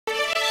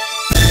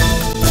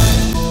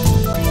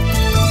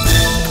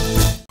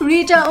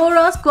Rita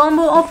Ora's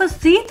combo of a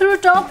see-through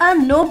top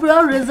and no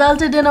bra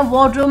resulted in a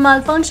wardrobe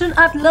malfunction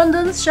at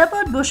London's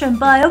Sheperd Bush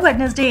Empire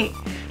Wednesday.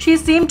 She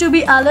seemed to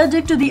be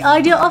allergic to the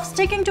idea of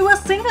sticking to a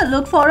single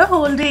look for a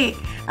whole day,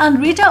 and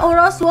Rita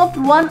Ora swapped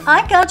one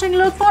eye-catching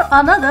look for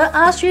another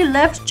as she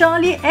left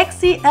Charlie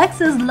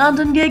XCX's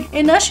London gig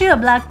in a sheer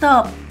black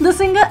top. The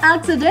singer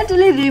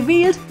accidentally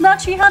revealed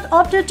that she had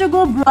opted to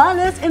go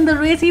braless in the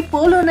racy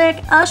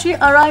poloneck as she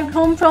arrived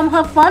home from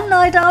her fun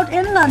night out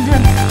in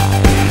London.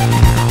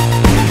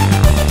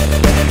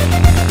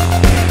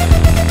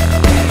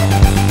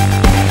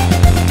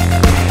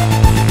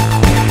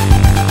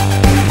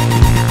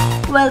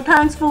 Well,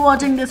 thanks for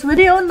watching this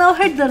video. Now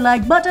hit the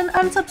like button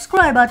and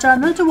subscribe our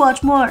channel to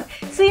watch more.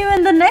 See you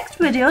in the next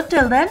video.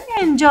 Till then,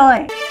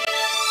 enjoy.